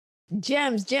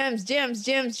Gems.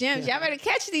 Y'all better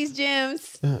catch these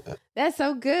gems. That's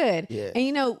so good. Yeah.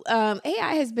 And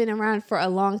AI has been around for a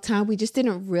long time. We just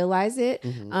didn't realize it.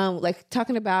 Like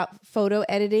talking about photo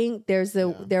editing, there's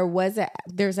an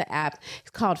app. It's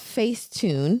called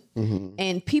Facetune,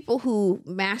 and people who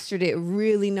mastered it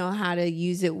really know how to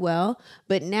use it well.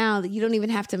 But now you don't even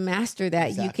have to master that.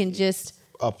 Exactly. You can just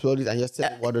upload it and just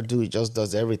tell it what to do. It just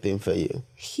does everything for you.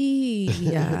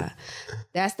 Yeah.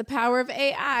 That's the power of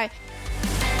AI.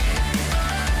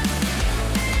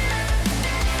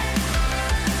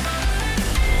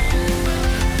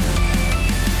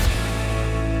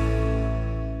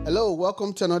 Hello,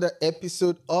 welcome to another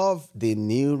episode of the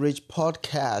New Rich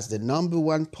Podcast, the number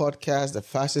one podcast, the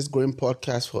fastest growing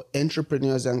podcast for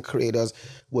entrepreneurs and creators,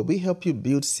 where we help you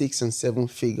build 6 and 7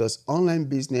 figures online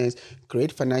business,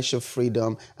 create financial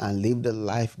freedom, and live the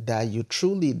life that you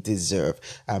truly deserve.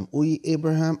 I'm Uyi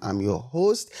Abraham. I'm your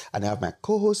host, and I have my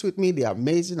co-host with me, the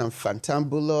amazing and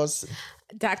fantabulous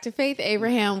Dr. Faith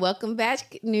Abraham. Welcome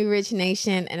back, New Rich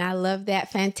Nation. And I love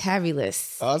that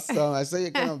fantabulous. Awesome. I saw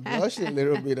you kind of blush a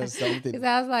little bit or something. Because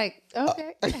I was like,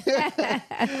 okay.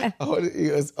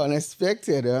 It was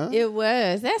unexpected, huh? It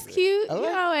was. That's cute.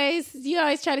 You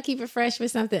always try to keep it fresh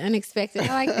with something unexpected.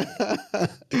 I like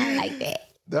that. I like that.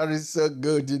 That is so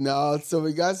good, So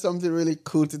we got something really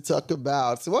cool to talk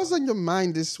about. So what's on your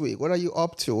mind this week? What are you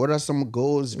up to? What are some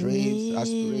goals, dreams,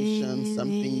 aspirations,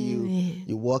 something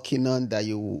you're working on that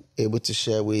you're able to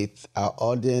share with our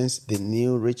audience, the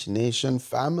New Rich Nation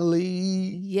family?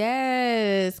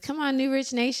 Yes. Come on, New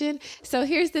Rich Nation. So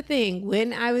here's the thing.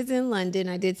 When I was in London,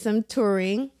 I did some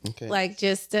touring, like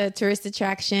just tourist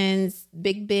attractions,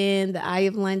 Big Ben, the Eye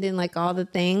of London, like all the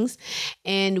things.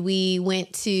 And we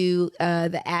went to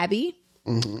the Abbey,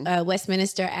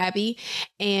 Westminster Abbey.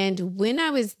 And when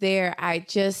I was there, I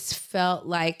just felt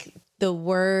like the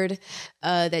word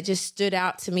that just stood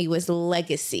out to me was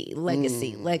legacy.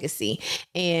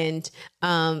 And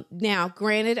now,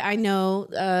 granted, I know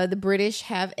the British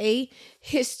have a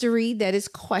history that is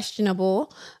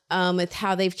questionable with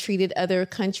how they've treated other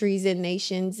countries and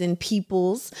nations and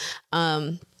peoples.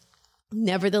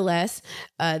 Nevertheless,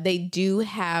 they do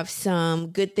have some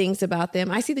good things about them.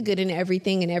 I see the good in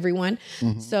everything and everyone.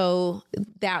 So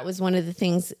that was one of the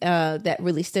things that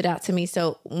really stood out to me.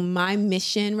 So my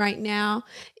mission right now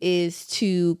is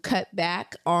to cut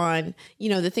back on,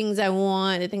 the things I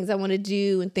want, the things I want to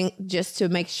do, and just to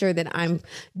make sure that I'm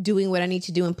doing what I need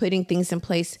to do and putting things in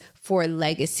place for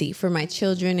legacy for my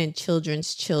children and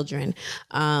children's children.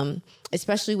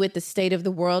 Especially with the state of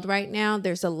the world right now,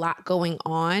 there's a lot going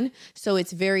on. So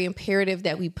it's very imperative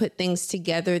that we put things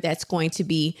together that's going to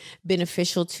be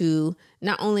beneficial to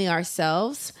not only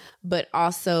ourselves, but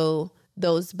also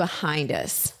those behind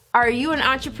us. Are you an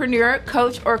entrepreneur,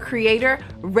 coach, or creator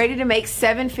ready to make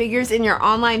 7 figures in your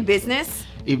online business?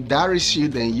 If that is you,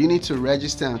 then you need to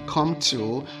register and come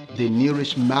to the New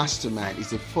Rich Mastermind.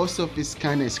 It's a first of its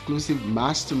kind exclusive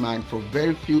mastermind for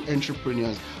very few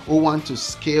entrepreneurs who want to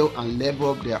scale and level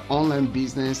up their online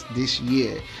business this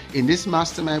year. In this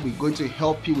mastermind, we're going to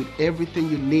help you with everything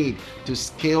you need to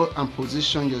scale and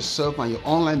position yourself and your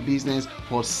online business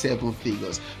for 7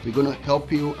 figures. We're going to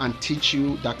help you and teach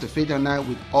you, Dr. Faith and I,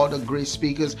 with other great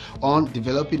speakers, on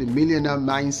developing a millionaire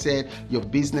mindset, your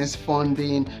business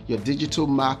funding, your digital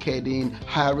marketing,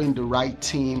 hiring the right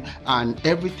team, and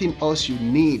everything else you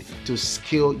need to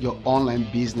scale your online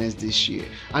business this year.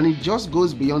 And it just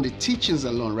goes beyond the teachings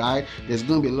alone, right? There's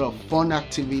going to be a lot of fun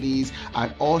activities,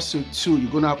 and also too, you're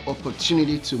going to have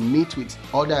opportunity to meet with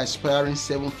other aspiring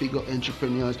 7-figure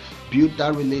entrepreneurs, build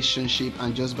that relationship,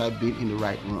 and just by being in the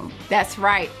right room. That's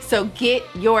right. So get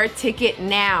your ticket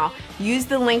now. Use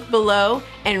the link below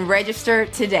and register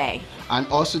today. And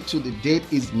also to the date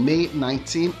is May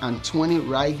 19 and 20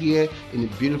 right here in the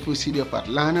beautiful city of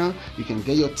Atlanta. You can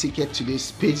get your ticket to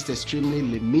this page. It's extremely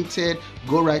limited.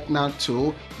 Go right now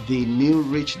to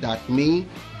thenewrich.me,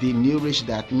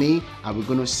 and we're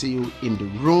going to see you in the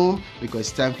room, because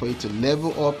it's time for you to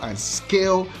level up and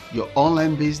scale your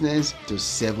online business to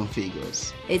 7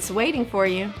 figures. It's waiting for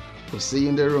you. We'll see you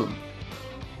in the room.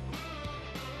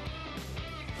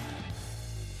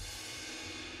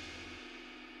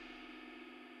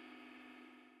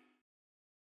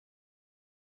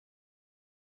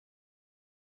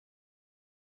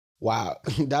 Wow,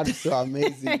 that's so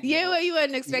amazing. Yeah, you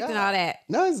wasn't expecting all that.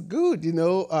 No, it's good.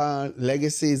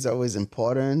 Legacy is always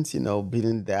important,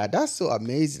 building that. That's so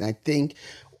amazing. I think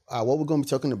what we're going to be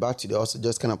talking about today also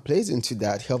just kind of plays into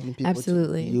that, helping people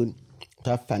Absolutely. to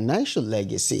have financial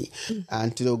legacy.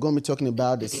 And today we're going to be talking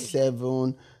about the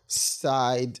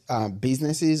side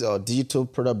businesses or digital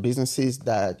product businesses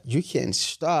that you can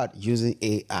start using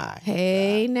AI.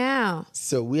 Hey, now.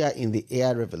 So we are in the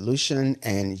AI revolution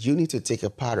and you need to take a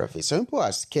part of it. Some people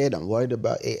are scared and worried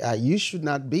about AI. You should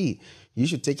not be. You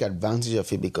should take advantage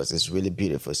of it because it's really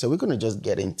beautiful. So we're going to just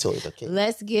get into it, okay?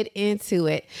 Let's get into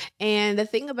it. And the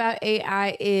thing about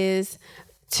AI is,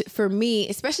 for me,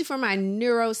 especially for my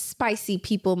neurospicy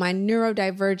people, my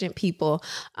neurodivergent people,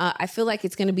 I feel like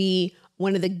it's going to be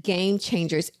one of the game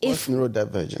changers. What's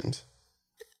neurodivergent?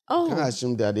 Oh, I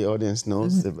assume that the audience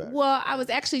knows about it. Well, I was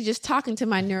actually just talking to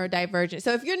my neurodivergent.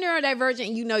 So if you're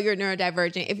neurodivergent, you know you're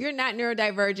neurodivergent. If you're not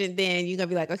neurodivergent, then you're going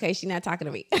to be like, okay, she's not talking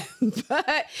to me.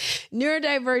 But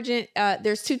neurodivergent,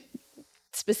 there's two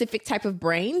specific type of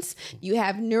brains. You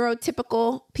have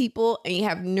neurotypical people and you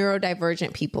have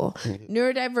neurodivergent people.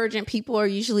 Neurodivergent people are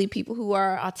usually people who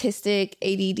are autistic,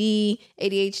 ADD,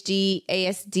 ADHD,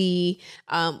 ASD.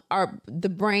 The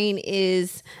brain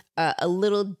is a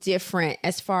little different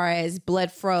as far as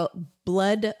blood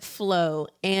flow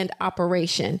and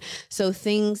operation. So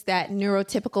things that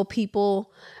neurotypical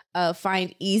people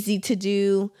find easy to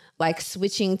do, like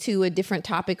switching to a different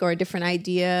topic or a different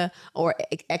idea or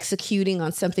executing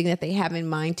on something that they have in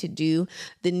mind to do.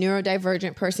 The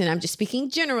neurodivergent person, I'm just speaking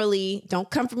generally, don't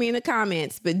come for me in the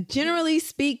comments, but generally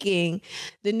speaking,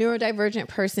 the neurodivergent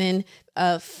person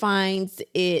finds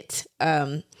it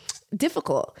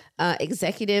difficult.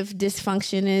 Executive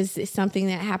dysfunction is something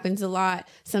that happens a lot.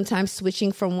 Sometimes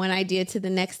switching from one idea to the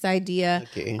next idea,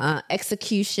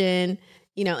 execution,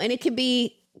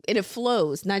 and it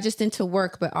flows not just into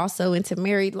work, but also into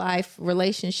married life,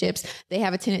 relationships. They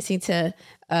have a tendency to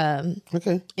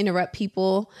interrupt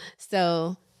people.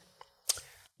 So,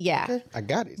 yeah. Okay, I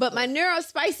got it. But my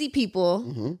neurospicy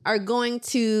people are going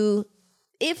to,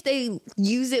 if they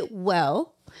use it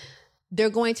well, they're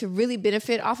going to really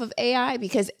benefit off of AI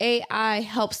because AI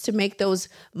helps to make those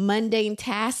mundane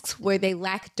tasks where they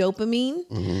lack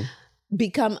dopamine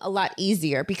become a lot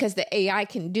easier because the AI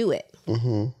can do it.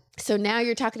 So now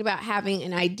you're talking about having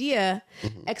an idea,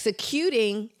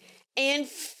 executing and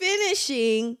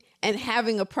finishing and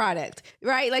having a product,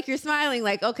 right? Like you're smiling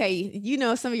like, okay,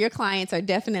 some of your clients are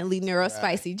definitely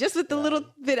neurospicy, just with the little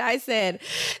bit I said.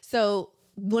 So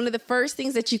one of the first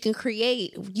things that you can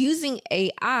create using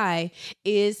AI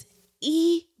is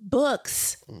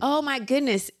ebooks. Oh my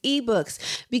goodness, ebooks.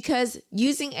 Because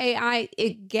using AI,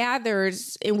 it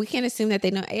gathers, and we can't assume that they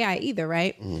know AI either,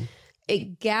 right?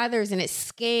 It gathers and it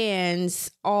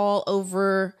scans all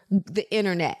over the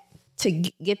internet to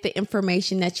get the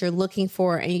information that you're looking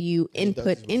for and you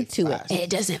input into it. And it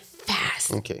does it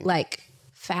fast, like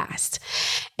fast.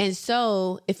 And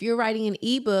so if you're writing an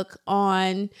ebook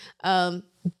on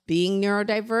being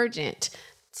neurodivergent,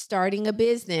 starting a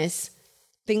business,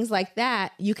 things like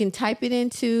that, you can type it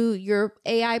into your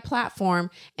AI platform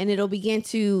and it'll begin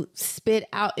to spit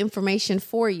out information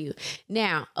for you.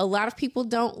 Now, a lot of people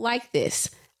don't like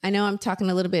this. I know I'm talking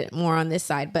a little bit more on this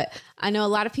side, but I know a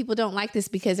lot of people don't like this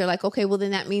because they're like, okay, well,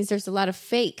 then that means there's a lot of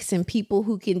fakes and people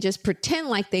who can just pretend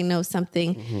like they know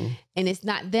something and it's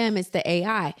not them, it's the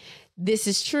AI. This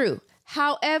is true.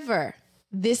 However,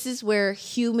 this is where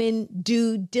human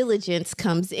due diligence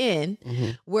comes in,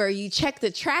 where you check the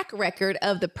track record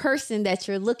of the person that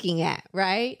you're looking at,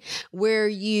 right? Where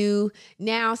you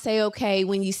now say, okay,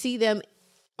 when you see them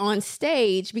on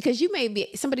stage, because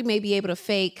somebody may be able to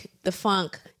fake the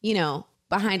funk,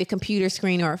 behind a computer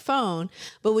screen or a phone,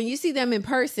 but when you see them in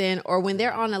person or when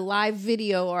they're on a live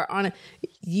video or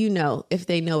if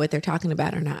they know what they're talking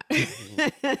about or not.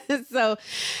 So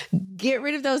get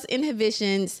rid of those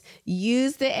inhibitions,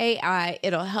 use the AI.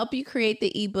 It'll help you create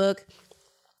the ebook.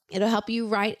 It'll help you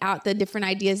write out the different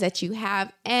ideas that you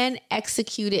have and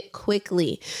execute it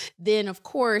quickly. Then of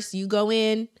course you go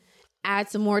in, add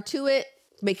some more to it,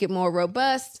 make it more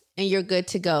robust, and you're good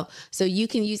to go. So you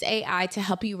can use AI to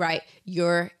help you write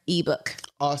your ebook.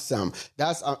 Awesome.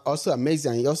 That's also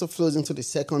amazing. It also flows into the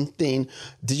second thing,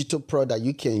 digital product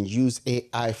you can use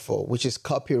AI for, which is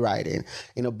copywriting.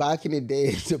 Back in the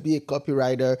day, to be a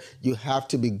copywriter, you have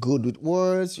to be good with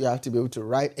words. You have to be able to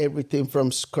write everything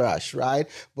from scratch, right?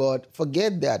 But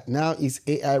forget that. Now it's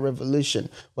AI revolution.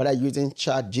 Whether using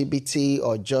ChatGPT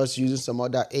or just using some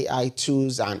other AI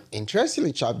tools. And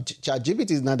interestingly,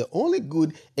 ChatGPT is not the only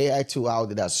good AI tool out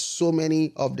there. There's so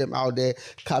many of them out there.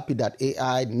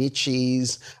 Copy.ai,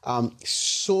 Niches,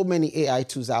 so many AI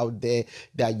tools out there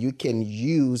that you can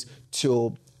use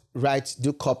to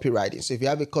do copywriting. So if you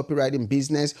have a copywriting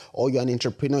business or you're an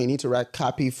entrepreneur, you need to write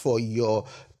copy for your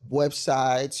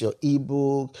websites, your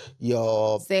ebook,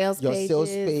 your sales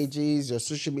pages, your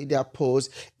social media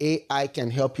posts. AI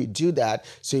can help you do that.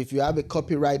 So if you have a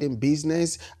copywriting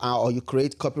business or you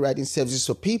create copywriting services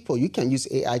for people, you can use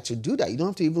AI to do that. You don't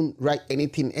have to even write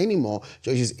anything anymore.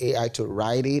 Just use AI to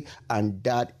write it, and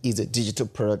that is a digital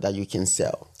product that you can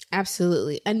sell.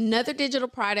 Absolutely. Another digital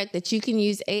product that you can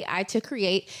use AI to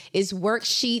create is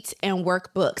worksheets and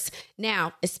workbooks.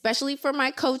 Now, especially for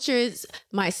my coaches,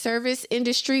 my service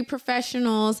industry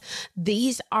professionals,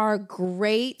 these are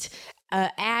great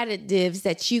additives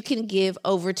that you can give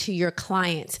over to your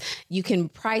clients. You can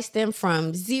price them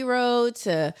from $0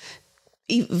 to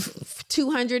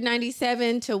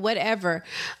 $297 to whatever,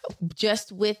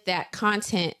 just with that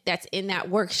content that's in that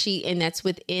worksheet and that's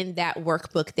within that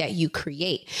workbook that you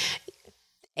create.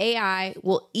 AI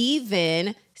will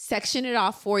even section it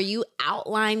off for you,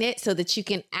 outline it so that you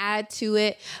can add to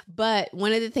it. But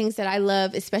one of the things that I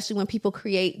love, especially when people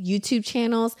create YouTube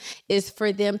channels, is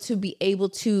for them to be able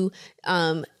to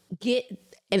get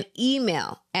an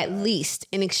email at least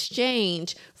in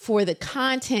exchange for the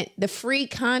content, the free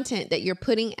content that you're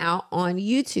putting out on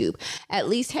YouTube. At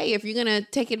least, hey, if you're going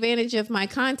to take advantage of my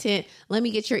content, let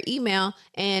me get your email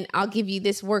and I'll give you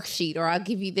this worksheet or I'll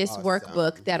give you this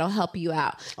workbook that'll help you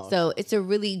out. So it's a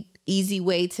really easy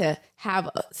way to have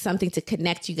something to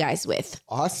connect you guys with.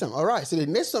 Awesome. All right. So the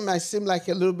next one might seem like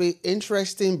a little bit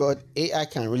interesting, but AI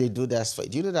can really do that for you.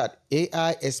 Do you know that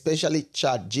AI, especially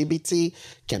ChatGPT,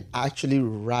 can actually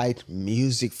write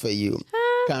music for you?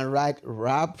 Can write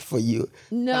rap for you.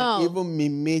 No. Can even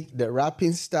mimic the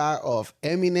rapping style of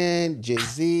Eminem,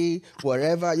 Jay-Z,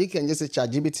 wherever. You can just say,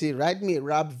 ChatGPT, write me a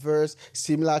rap verse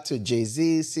similar to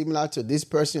Jay-Z, similar to this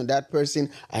person or that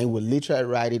person, and it will literally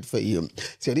write it for you.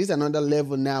 So this is another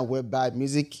level now whereby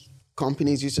music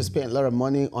companies used to spend a lot of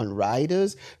money on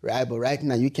writers, right? But right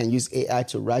now you can use AI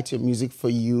to write your music for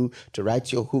you, to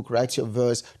write your hook, write your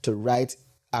verse, to write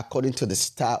according to the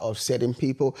style of certain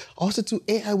people. Also, to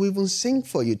AI will even sing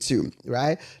for you too,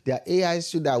 right? There are AIs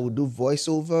too that will do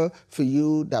voiceover for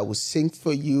you, that will sing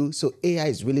for you. So AI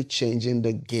is really changing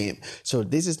the game. So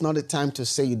this is not a time to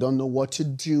say you don't know what to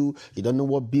do, you don't know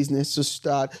what business to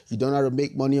start, you don't know how to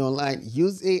make money online.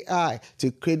 Use AI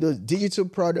to create those digital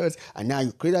products, and now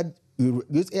you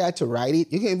use AI to write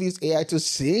it. You can use AI to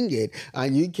sing it,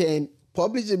 and you can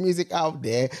publish the music out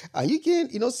there, and you can,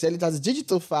 sell it as a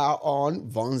digital file on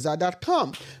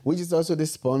Vonza.com, which is also the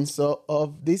sponsor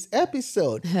of this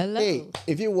episode. Hello. Hey,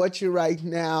 if you're watching right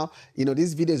now,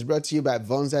 this video is brought to you by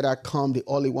Vonza.com, the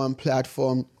all-in-one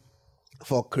platform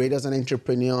for creators and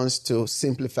entrepreneurs to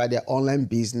simplify their online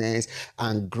business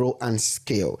and grow and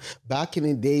scale. Back in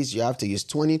the days, you have to use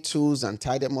 20 tools and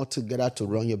tie them all together to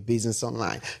run your business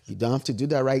online. You don't have to do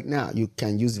that right now. You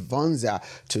can use Vonza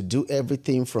to do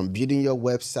everything from building your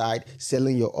website,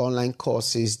 selling your online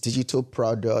courses, digital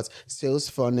products, sales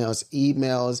funnels,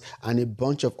 emails, and a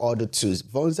bunch of other tools.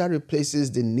 Vonza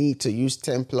replaces the need to use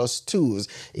 10 plus tools.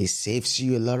 It saves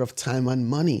you a lot of time and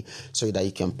money so that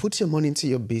you can put your money into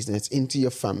your business, into your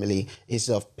family,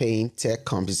 instead of paying tech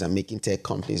companies and making tech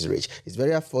companies rich. It's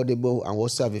very affordable, and we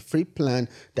also have a free plan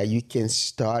that you can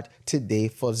start today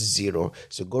for $0.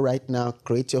 So go right now,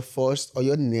 create your first or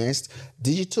your next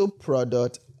digital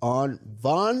product on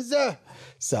Vonza.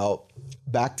 So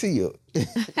back to you.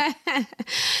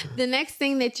 The next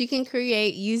thing that you can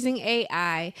create using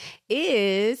AI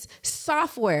is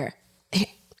software.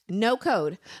 No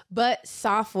code, but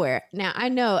software. Now, I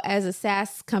know as a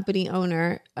SaaS company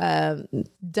owner,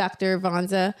 Dr.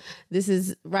 Vonza, this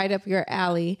is right up your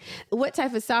alley. What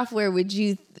type of software would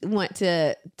you want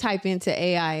to type into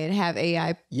AI and have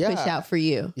AI push out for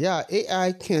you? Yeah,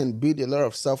 AI can build a lot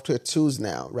of software tools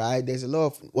now, right? There's a lot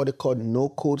of what they call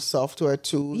no-code software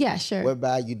tools. Yeah, sure.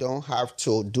 Whereby you don't have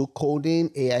to do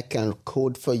coding. AI can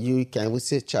code for you. You can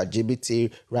say,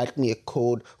 ChatGPT, write me a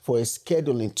code for a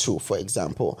scheduling tool, for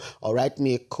example, or write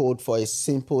me a code for a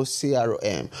simple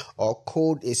CRM, or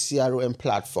code a CRM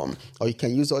platform. Or you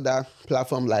can use other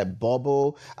platforms like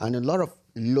Bubble and a lot of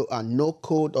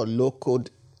no-code or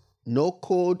low-code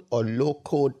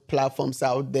platforms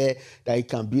out there that you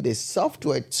can build a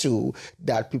software tool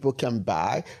that people can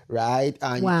buy, right?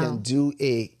 And wow. You can do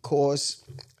a course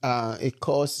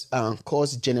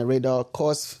generator,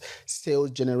 course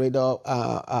sales generator,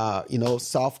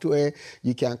 software.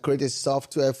 You can create a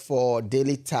software for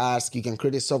daily tasks. You can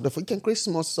create you can create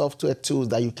small software tools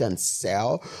that you can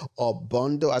sell or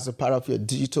bundle as a part of your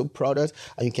digital product.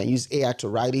 And you can use AI to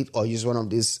write it, or use one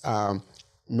of these,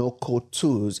 no-code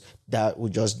tools that will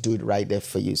just do it right there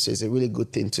for you. So it's a really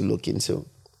good thing to look into.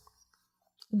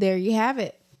 There you have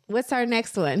it. What's our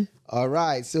next one? All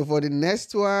right. So for the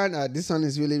next one, this one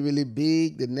is really, really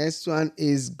big. The next one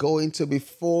is going to be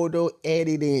photo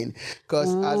editing. Because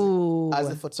as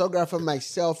a photographer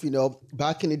myself,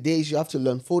 back in the days, you have to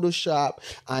learn Photoshop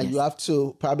and you have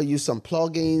to probably use some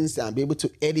plugins and be able to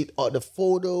edit all the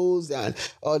photos and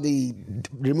all the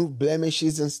remove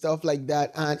blemishes and stuff like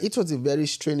that. And it was a very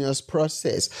strenuous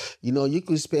process. You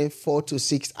could spend 4 to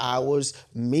 6 hours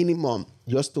minimum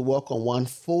just to work on one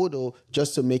photo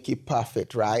just to make it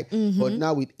perfect, right? Mm-hmm. But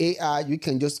now with AI, you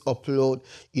can just upload,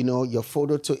 your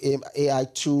photo to AI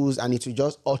tools and it will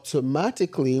just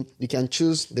automatically, you can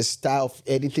choose the style of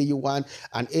editing you want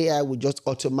and AI will just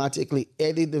automatically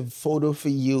edit the photo for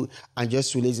you and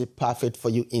just release it perfect for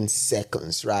you in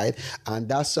seconds, right? And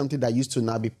that's something that used to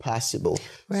not be possible.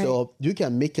 Right. So you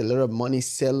can make a lot of money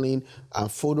selling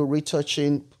photo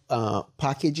retouching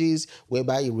packages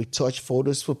whereby you retouch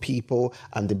photos for people,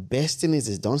 and the best thing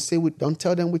is don't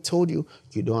tell them we told you.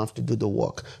 You don't have to do the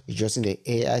work. You just need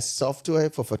the AI software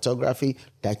for photography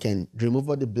that can remove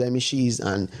all the blemishes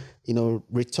and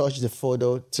retouch the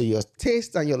photo to your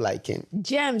taste and your liking.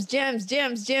 Gems. Y'all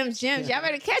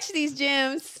better catch these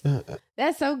gems.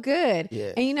 That's so good.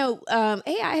 Yeah. And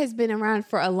AI has been around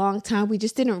for a long time. We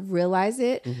just didn't realize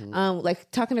it. Mm-hmm.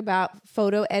 Like talking about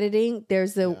photo editing,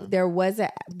 there's an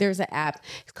app.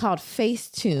 It's called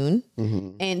Facetune,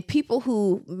 and people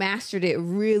who mastered it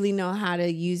really know how to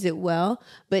use it well.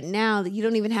 But now you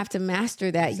don't even have to master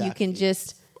that. Exactly. You can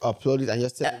just upload it and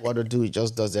just tell it what to do. It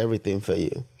just does everything for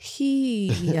you.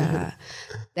 Yeah.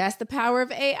 That's the power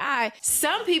of AI.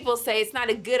 Some people say it's not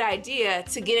a good idea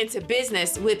to get into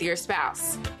business with your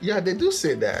spouse. Yeah, they do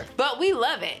say that. But we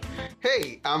love it.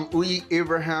 Hey, I'm Uyi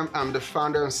Abraham. I'm the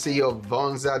founder and CEO of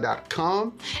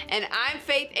Vonza.com. And I'm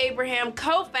Faith Abraham,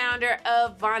 co-founder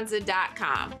of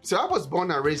Vonza.com. So I was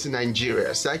born and raised in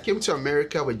Nigeria. So I came to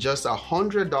America with just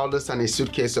 $100 and a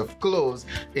suitcase of clothes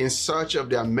in search of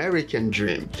the American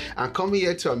dream. And coming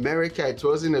here to America, it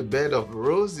wasn't a bed of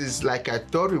roses like I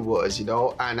thought it was,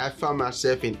 and I found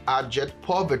myself in abject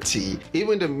poverty.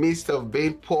 Even in the midst of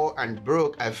being poor and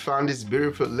broke, I found this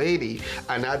beautiful lady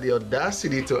and had the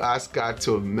audacity to ask her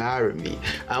to marry me.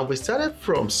 And we started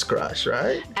from scratch,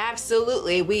 right?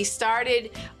 Absolutely. We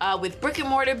started with brick and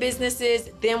mortar businesses,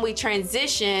 then we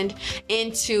transitioned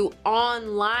into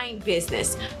online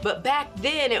business. But back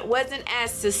then, it wasn't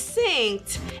as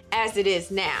succinct as it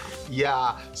is now.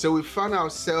 Yeah. So we found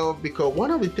ourselves, because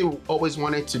one of the things we always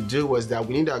wanted to do was that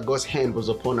we knew that God's hand was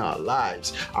upon our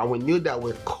lives. And we knew that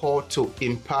we're called to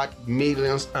impact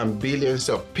millions and billions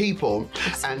of people.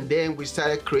 And then we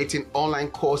started creating online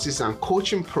courses and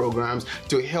coaching programs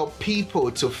to help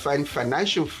people to find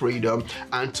financial freedom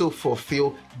and to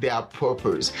fulfill their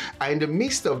purpose. And in the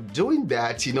midst of doing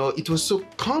that, it was so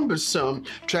cumbersome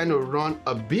trying to run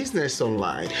a business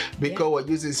online because we're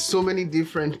using so many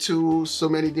different tools, so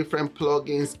many different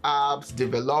plugins, apps,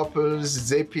 developers,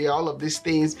 Zapier, all of these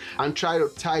things, and try to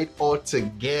tie it all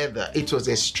together. It was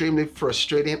extremely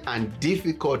frustrating and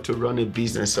difficult to run a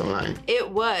business online. It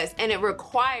was, and it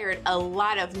required a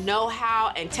lot of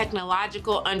know-how and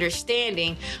technological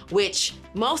understanding, which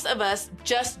most of us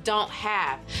just don't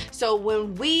have. So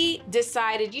when we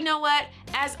decided,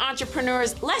 as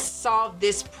entrepreneurs, let's solve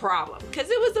this problem, because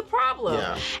it was a problem.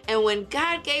 Yeah. And when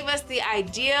God gave us the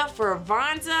idea for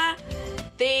Vonza,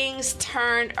 things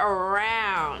turned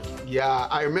around. Yeah,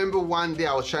 I remember one day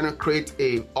I was trying to create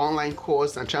an online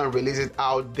course and trying to release it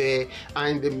out there.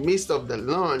 And in the midst of the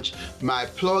launch, my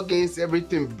plugins,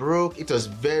 everything broke. It was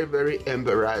very, very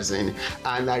embarrassing.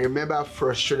 And I remember how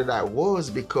frustrated I was,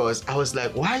 because I was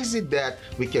like, why is it that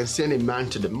we can send a man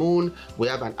to the moon? We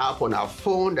have an app on our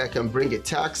phone that can bring a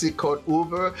taxi called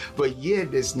Uber, but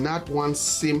yet there's not one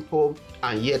simple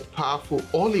and yet powerful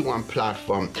all-in-one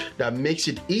platform that makes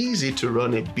it easy to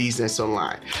run a business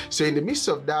online. So in the midst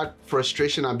of that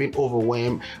frustration and being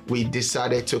overwhelmed, we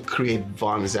decided to create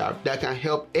Vonza that can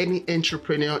help any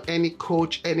entrepreneur, any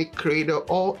coach, any creator,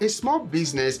 or a small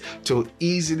business to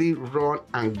easily run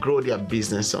and grow their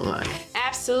business online.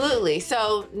 Absolutely.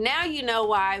 So now you know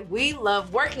why we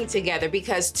love working together,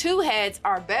 because two heads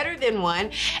are better than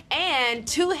one, and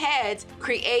two heads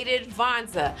created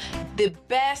Vonza, the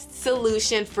best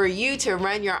solution for you to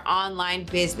run your online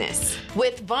business.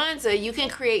 With Vonza, you can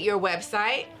create your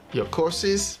website, your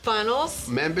courses, funnels,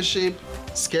 membership,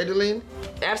 scheduling.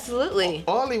 Absolutely.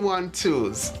 All-in-one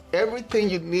tools. Everything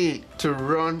you need to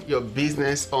run your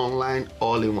business online,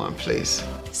 all in one place.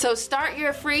 So start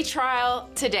your free trial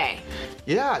today.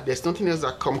 Yeah, there's nothing else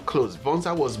that come close.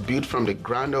 Vonza was built from the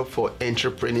ground up for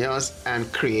entrepreneurs and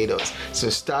creators. So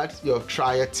start your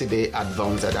trial today at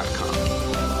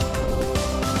Vonza.com.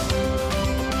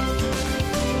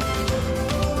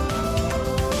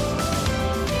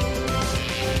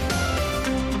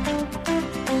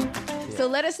 So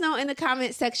let us know in the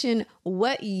comment section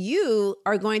what you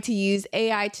are going to use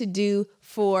AI to do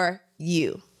for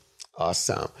you.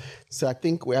 Awesome. So I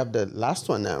think we have the last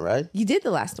one now, right? You did the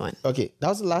last one. Okay, that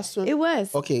was the last one? It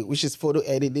was. Okay, which is photo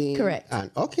editing. Correct. And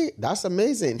okay, that's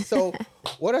amazing. So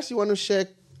what else you want to share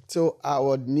to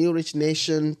our New Rich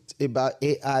Nation about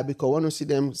AI? Because I want to see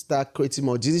them start creating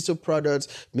more digital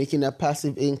products, making a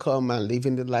passive income and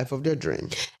living the life of their dream.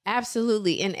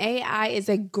 Absolutely. And AI is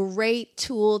a great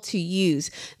tool to use.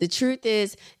 The truth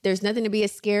is, there's nothing to be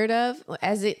scared of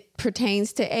as it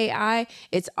pertains to AI.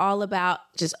 It's all about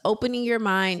just opening your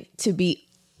mind to be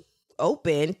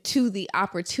open to the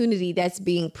opportunity that's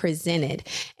being presented.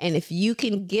 And if you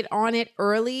can get on it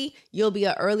early, you'll be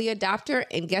an early adopter.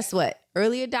 And guess what?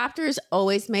 Early adopters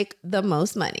always make the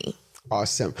most money.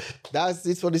 Awesome. That's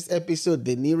it for this episode,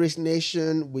 The New Rich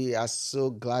Nation. We are so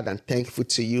glad and thankful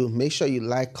to you. Make sure you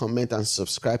like, comment, and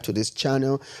subscribe to this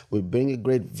channel. We bring you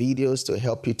great videos to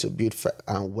help you to build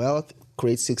wealth,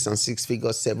 create 6 and 6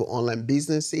 figures, 7 online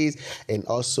businesses, and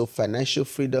also financial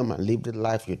freedom and live the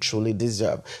life you truly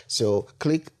deserve. So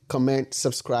click, comment,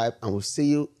 subscribe, and we'll see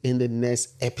you in the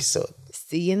next episode.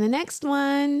 See you in the next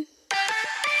one.